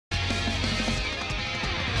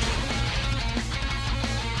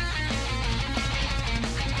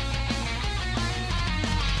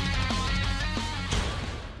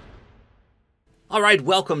Alright,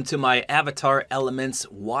 welcome to my Avatar Elements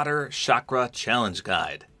Water Chakra Challenge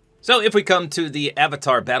Guide. So if we come to the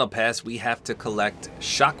Avatar Battle Pass, we have to collect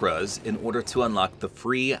chakras in order to unlock the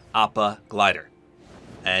free Appa glider.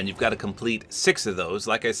 And you've got to complete 6 of those.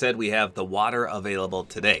 Like I said, we have the water available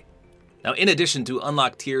today. Now in addition to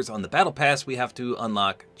unlock tiers on the Battle Pass, we have to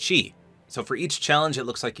unlock chi. So for each challenge, it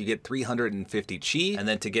looks like you get 350 chi, and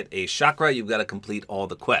then to get a chakra, you've got to complete all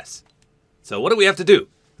the quests. So what do we have to do?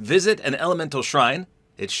 Visit an elemental shrine.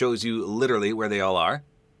 It shows you literally where they all are.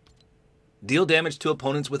 Deal damage to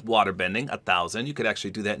opponents with water bending, 1,000. You could actually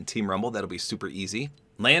do that in Team Rumble. That'll be super easy.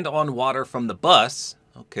 Land on water from the bus.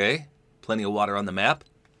 Okay, plenty of water on the map.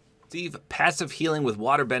 Receive passive healing with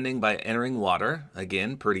water bending by entering water.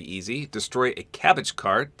 Again, pretty easy. Destroy a cabbage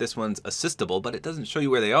cart. This one's assistable, but it doesn't show you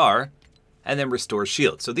where they are. And then restore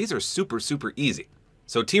shield. So these are super easy.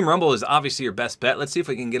 So Team Rumble is obviously your best bet. Let's see if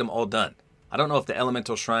we can get them all done. I don't know if the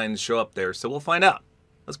elemental shrines show up there, so we'll find out.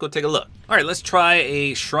 Let's go take a look. All right, let's try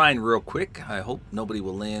a shrine real quick. I hope nobody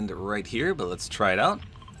will land right here, but let's try it out.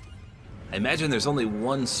 I imagine there's only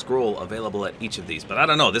one scroll available at each of these, but I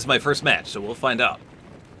don't know. This is my first match, so we'll find out.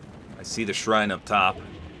 I see the shrine up top.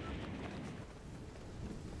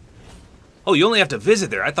 Oh, you only have to visit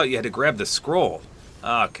there. I thought you had to grab the scroll.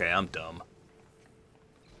 Okay, I'm dumb.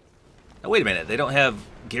 Now, wait a minute. They don't have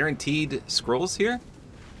guaranteed scrolls here?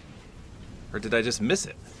 Or did I just miss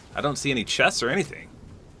it? I don't see any chests or anything.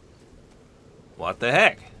 What the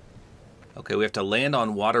heck? Okay, we have to land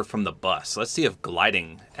on water from the bus. Let's see if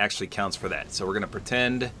gliding actually counts for that. So we're going to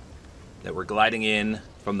pretend that we're gliding in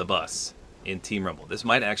from the bus in Team Rumble. This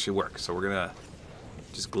might actually work. So we're going to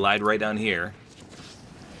just glide right down here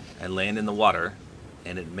and land in the water,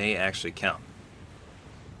 and it may actually count.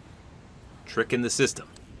 Trick in the system.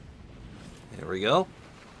 There we go.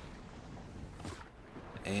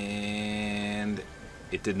 And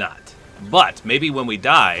it did not. But maybe when we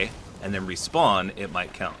die and then respawn, it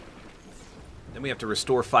might count. Then we have to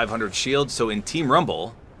restore 500 shields. So in Team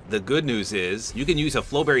Rumble, the good news is you can use a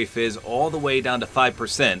Flowberry Fizz all the way down to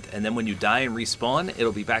 5%, and then when you die and respawn,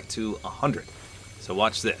 it'll be back to 100. So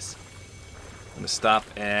watch this. I'm going to stop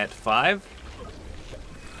at 5.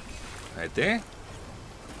 Right there.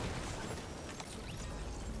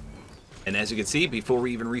 And as you can see, before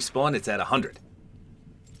we even respawn, it's at 100.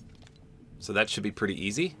 So that should be pretty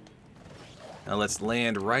easy. Now let's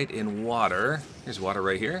land right in water. Here's water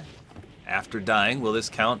right here. After dying, will this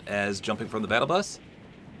count as jumping from the battle bus?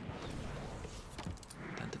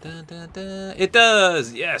 Dun, dun, dun, dun, dun. It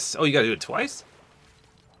does! Yes! Oh, you gotta do it twice?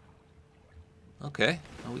 Okay,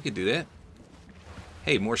 well, we could do that.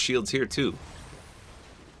 Hey, more shields here too.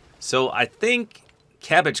 So I think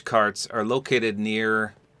cabbage carts are located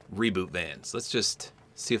near reboot vans. Let's just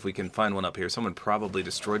see if we can find one up here. Someone probably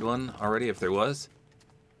destroyed one already if there was.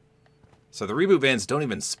 So the reboot vans don't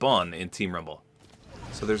even spawn in Team Rumble.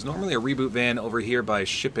 So there's normally a reboot van over here by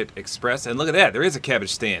Ship It Express. And look at that, there is a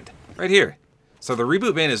cabbage stand right here. So the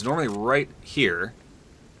reboot van is normally right here.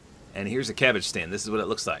 And here's a cabbage stand. This is what it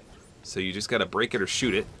looks like. So you just gotta break it or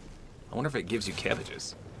shoot it. I wonder if it gives you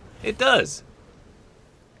cabbages. It does!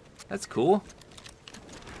 That's cool.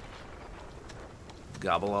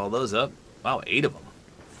 Gobble all those up. Wow, 8 of them.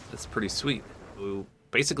 That's pretty sweet. Ooh,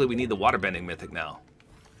 basically, we need the waterbending mythic now.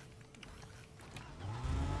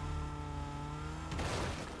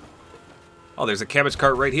 Oh, there's a cabbage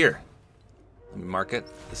cart right here. Let me mark it.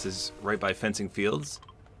 This is right by fencing fields.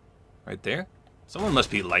 Right there. Someone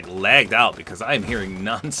must be, like, lagged out because I'm hearing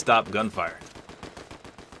non-stop gunfire.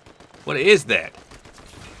 What is that?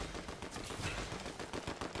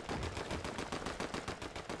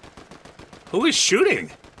 Who is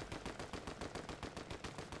shooting?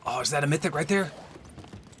 Oh, is that a mythic right there?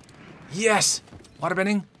 Yes!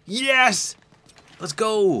 Waterbending? Yes! Let's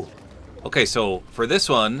go! Okay, so for this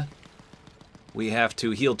one, we have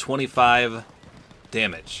to heal 25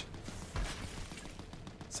 damage.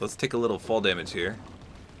 So let's take a little fall damage here.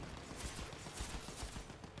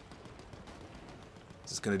 Is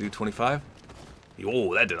this gonna do 25?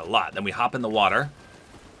 Oh, that did a lot. Then we hop in the water,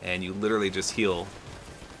 and you literally just heal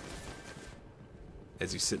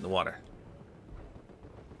as you sit in the water.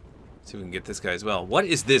 See if we can get this guy as well. What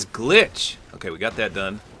is this glitch? Okay, we got that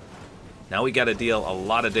done. Now we got to deal a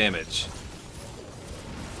lot of damage.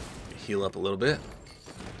 Heal up a little bit.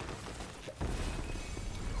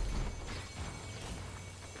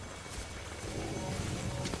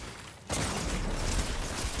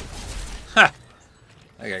 Ha!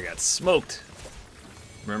 That guy got smoked.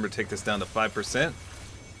 Remember to take this down to 5%.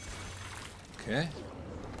 Okay.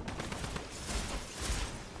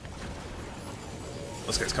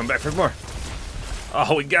 Those guys come back for more.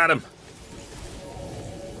 Oh, we got him.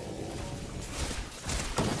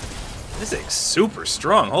 This thing's super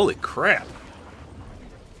strong. Holy crap.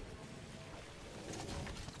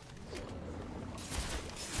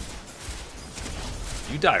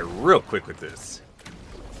 You die real quick with this.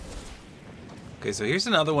 Okay, so here's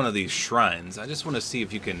another one of these shrines. I just want to see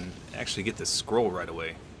if you can actually get the scroll right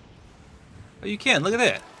away. Oh, you can. Look at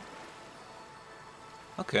that.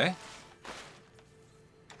 Okay.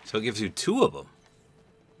 So it gives you 2 of them.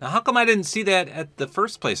 Now, how come I didn't see that at the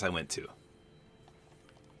first place I went to?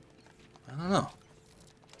 I don't know.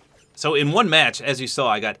 So in one match, as you saw,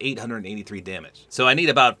 I got 883 damage. So I need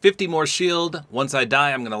about 50 more shield. Once I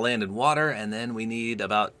die, I'm going to land in water, and then we need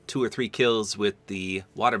about 2 or 3 kills with the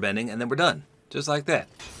water bending, and then we're done. Just like that.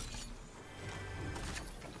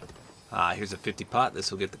 Ah, here's a 50 pot. This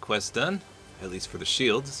will get the quest done, at least for the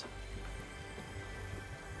shields.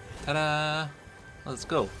 Ta-da! Let's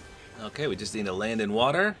go. Okay, we just need to land in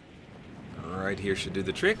water. Right here should do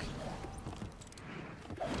the trick.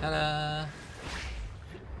 Ta-da!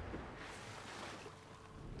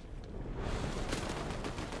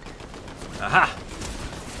 Aha!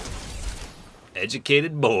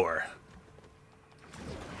 Educated boar.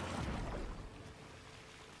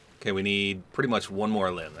 Okay, we need pretty much 1 more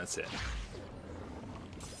limb. That's it.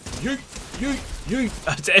 Yeet, yeet,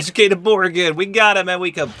 yeet. It's educated boar again. We got it, man.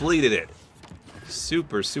 We completed it.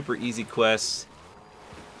 Super, super easy quest.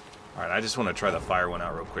 All right, I just want to try the fire one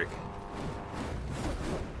out real quick.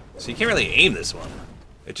 So you can't really aim this one.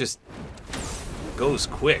 It just goes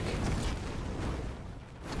quick.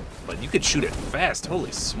 But you could shoot it fast.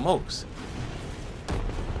 Holy smokes.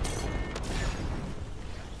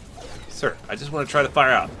 Sir, I just want to try the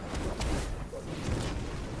fire out.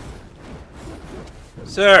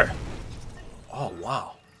 Sir! Oh,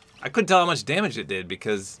 wow. I couldn't tell how much damage it did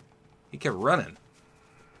because he kept running.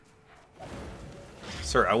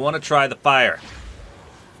 Sir, I want to try the fire.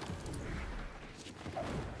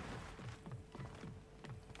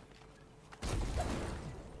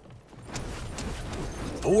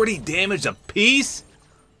 $40 damage a piece?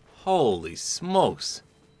 Holy smokes.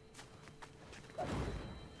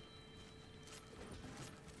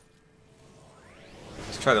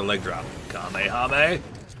 Let's try the leg drop. Kamehame.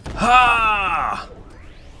 Ha!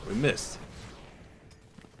 We missed.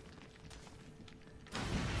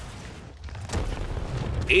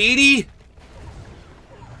 $80?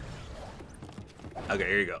 Okay,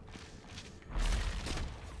 here you go.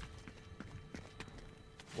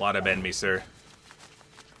 Water bend me, sir.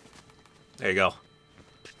 There you go.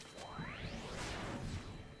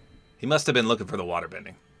 He must have been looking for the water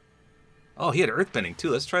bending. Oh, he had earth bending too.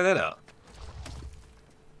 Let's try that out.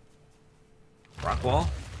 Rock wall.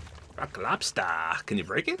 Rock lobster. Can you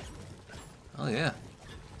break it? Oh, yeah.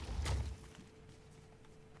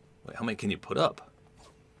 Wait, how many can you put up?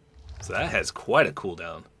 So that has quite a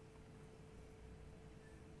cooldown.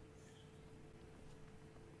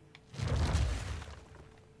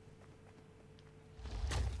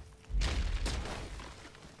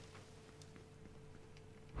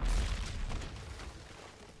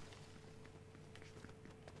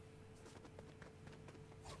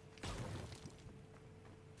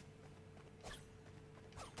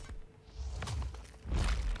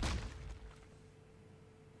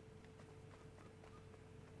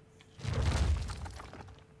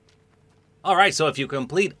 Alright, so if you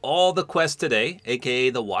complete all the quests today, aka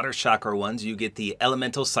the water chakra ones, you get the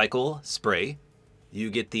elemental cycle spray. You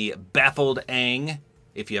get the baffled Aang,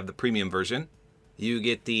 if you have the premium version. You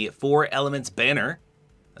get the 4 elements banner.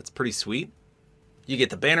 That's pretty sweet. You get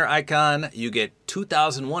the banner icon, you get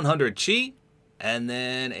 2,100 chi, and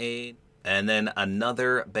then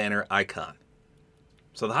another banner icon.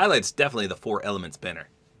 So the highlight's definitely the 4 elements banner.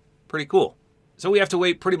 Pretty cool. So we have to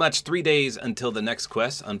wait pretty much 3 days until the next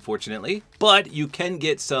quest, unfortunately. But you can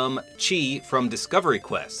get some chi from Discovery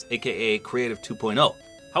Quests, aka Creative 2.0.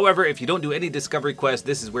 However, if you don't do any Discovery Quests,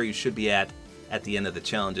 this is where you should be at the end of the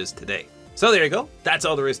challenges today. So there you go. That's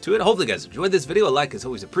all there is to it. Hopefully you guys enjoyed this video. A like is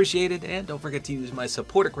always appreciated. And don't forget to use my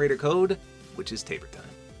Support-A-Creator Code, which is tabortime.